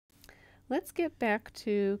Let's get back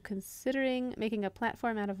to considering making a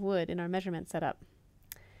platform out of wood in our measurement setup.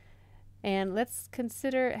 And let's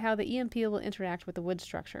consider how the EMP will interact with the wood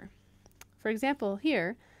structure. For example,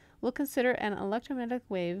 here, we'll consider an electromagnetic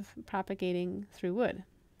wave propagating through wood.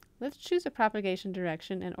 Let's choose a propagation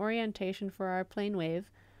direction and orientation for our plane wave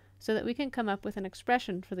so that we can come up with an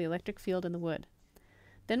expression for the electric field in the wood.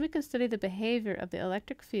 Then we can study the behavior of the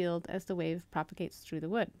electric field as the wave propagates through the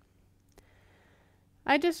wood.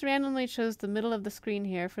 I just randomly chose the middle of the screen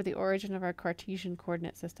here for the origin of our Cartesian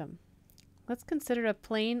coordinate system. Let's consider a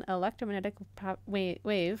plane electromagnetic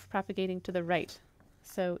wave propagating to the right,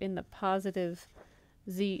 so in the positive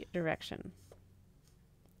z direction.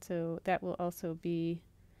 So that will also be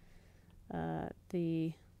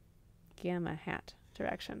the gamma hat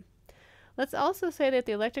direction. Let's also say that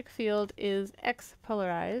the electric field is x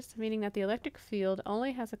polarized, meaning that the electric field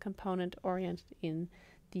only has a component oriented in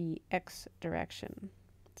the x direction.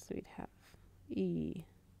 So we'd have E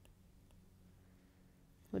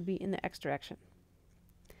would be in the x direction.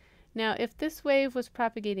 Now, if this wave was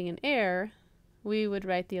propagating in air, we would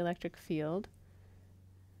write the electric field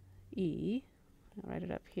E, I'll write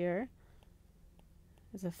it up here,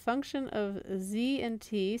 as a function of z and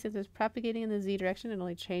t, since it's propagating in the z direction, it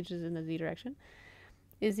only changes in the z direction,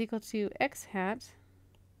 is equal to x hat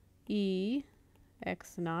E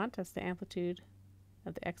x naught, that's the amplitude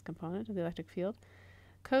of the x component of the electric field,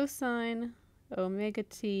 cosine omega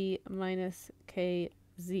t minus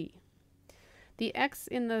kz. The x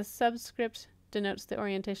in the subscript denotes the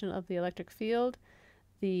orientation of the electric field.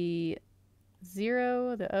 The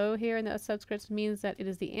 0, the O here in the subscript, means that it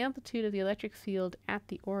is the amplitude of the electric field at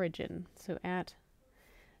the origin. So at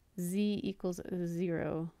z equals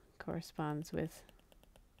 0 corresponds with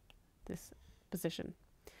this position.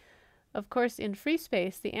 Of course, in free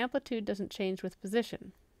space, the amplitude doesn't change with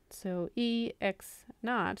position. So E x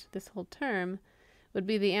naught, this whole term, would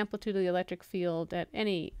be the amplitude of the electric field at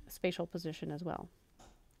any spatial position as well.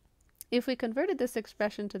 If we converted this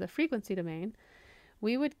expression to the frequency domain,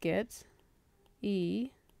 we would get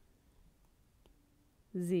E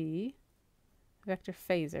z, vector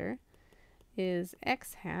phasor, is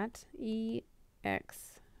x hat E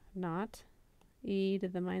x naught e to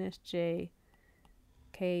the minus j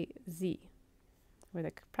kz, where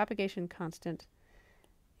the propagation constant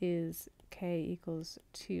is k equals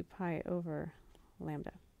 2 pi over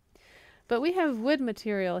lambda. But we have wood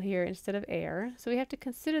material here instead of air, so we have to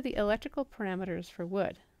consider the electrical parameters for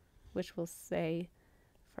wood, which we'll say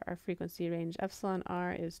for our frequency range epsilon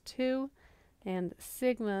r is 2 and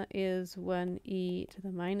sigma is 1 e to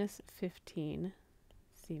the minus 15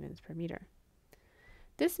 Siemens per meter.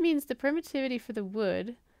 This means the permittivity for the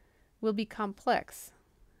wood will be complex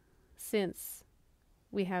since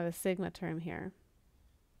we have a sigma term here.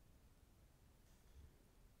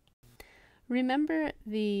 Remember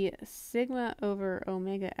the sigma over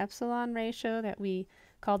omega epsilon ratio that we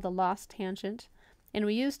called the loss tangent, and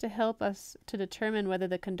we used to help us to determine whether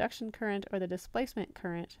the conduction current or the displacement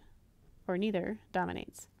current, or neither,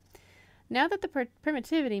 dominates. Now that the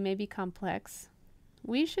permittivity may be complex,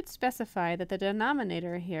 we should specify that the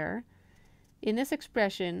denominator here in this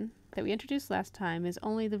expression that we introduced last time is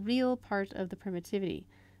only the real part of the permittivity.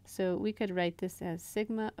 So we could write this as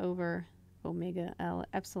sigma over omega L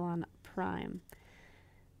epsilon prime.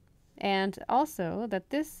 And also that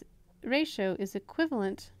this ratio is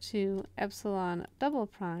equivalent to epsilon double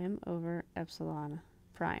prime over epsilon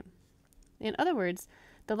prime. In other words,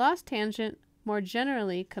 the loss tangent more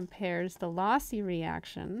generally compares the lossy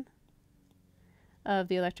reaction of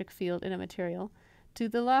the electric field in a material to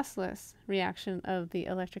the lossless reaction of the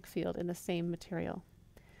electric field in the same material.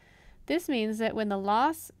 This means that when the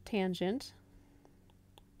loss tangent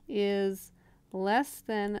is less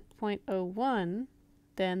than 0.01,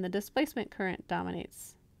 then the displacement current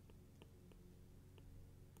dominates.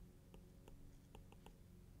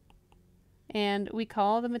 And we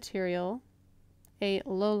call the material a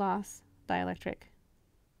low loss dielectric.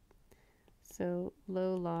 So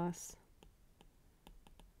low loss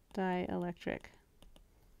dielectric.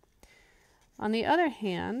 On the other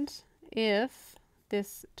hand, if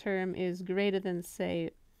this term is greater than,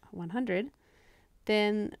 say, 100,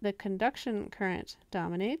 then the conduction current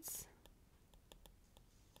dominates,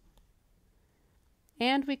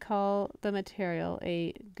 and we call the material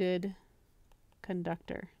a good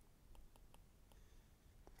conductor.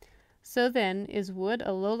 So then, is wood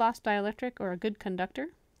a low-loss dielectric or a good conductor?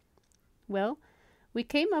 Well, we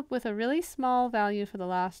came up with a really small value for the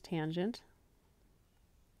loss tangent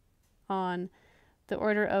on the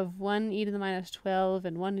order of 1 e to the minus 12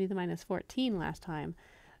 and 1 e to the minus 14 last time.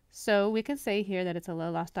 So we can say here that it's a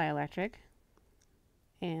low-loss dielectric,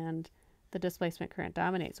 and the displacement current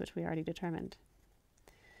dominates, which we already determined.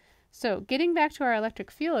 So getting back to our electric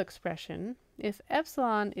field expression, if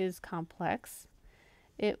epsilon is complex,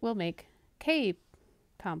 it will make K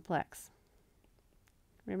complex.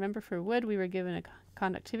 Remember, for wood we were given a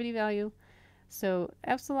conductivity value, so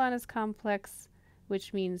epsilon is complex,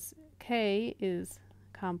 which means K is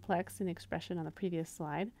complex in the expression on the previous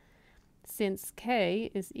slide, since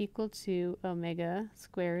K is equal to omega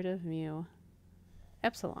square root of mu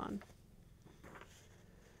epsilon.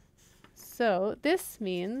 So this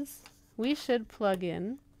means we should plug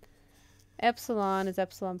in epsilon is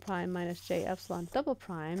epsilon prime minus j epsilon double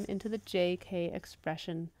prime into the jk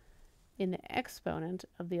expression in the exponent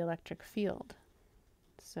of the electric field.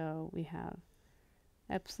 So we have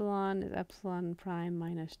epsilon is epsilon prime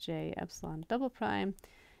minus j epsilon double prime,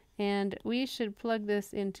 and we should plug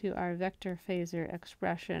this into our vector phasor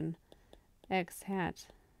expression x hat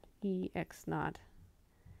e x naught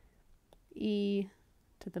e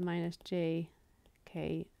to the minus j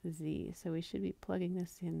k z. So we should be plugging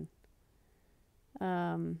this in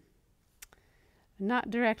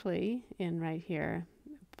not directly in right here,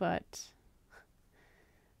 but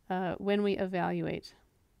when we evaluate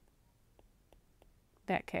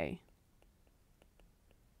that k.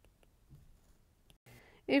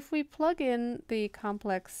 If we plug in the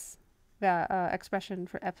complex expression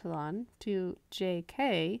for epsilon to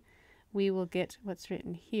jk, we will get what's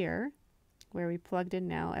written here, where we plugged in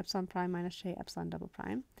now epsilon prime minus j epsilon double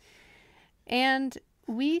prime. And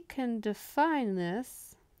we can define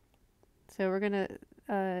this, so we're going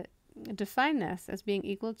to define this as being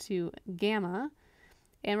equal to gamma,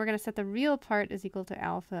 and we're going to set the real part is equal to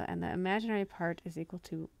alpha and the imaginary part is equal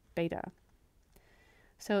to beta.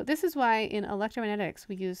 So this is why in electromagnetics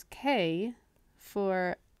we use K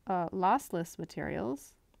for lossless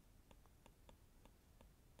materials,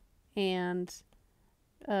 and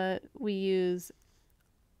we use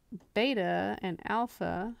beta and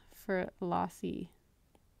alpha for lossy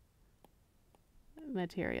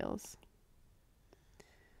materials.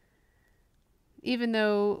 Even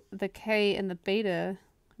though the K and the beta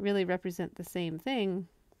really represent the same thing,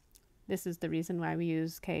 this is the reason why we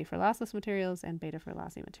use K for lossless materials and beta for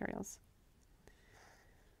lossy materials.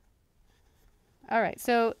 All right,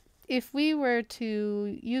 so if we were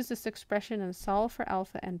to use this expression and solve for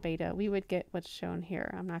alpha and beta, we would get what's shown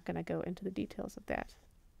here. I'm not going to go into the details of that.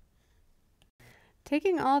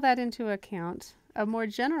 Taking all that into account, a more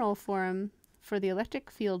general form for the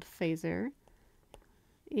electric field phasor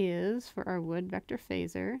is, for our wood vector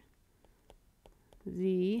phasor,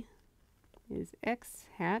 z is x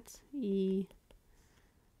hat e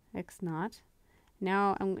x naught.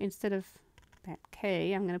 Now instead of that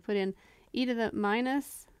k, I'm going to put in e to the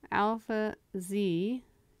minus alpha z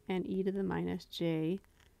and e to the minus j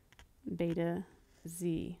beta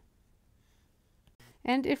z.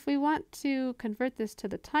 And if we want to convert this to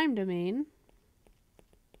the time domain,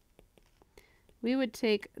 we would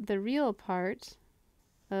take the real part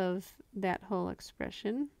of that whole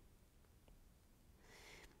expression,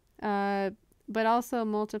 but also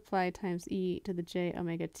multiply times e to the j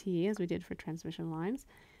omega t, as we did for transmission lines,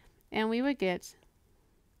 and we would get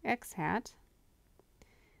x hat,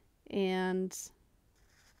 and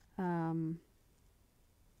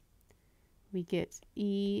we get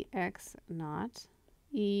e x naught,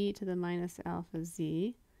 e to the minus alpha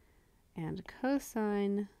z, and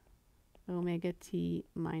cosine omega t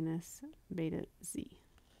minus beta z.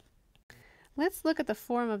 Let's look at the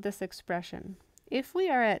form of this expression. If we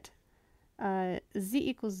are at z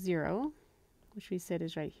equals 0, which we said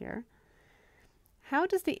is right here, how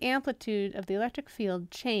does the amplitude of the electric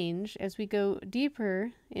field change as we go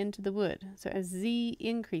deeper into the wood? So as z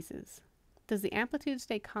increases, does the amplitude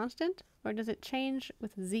stay constant, or does it change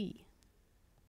with z?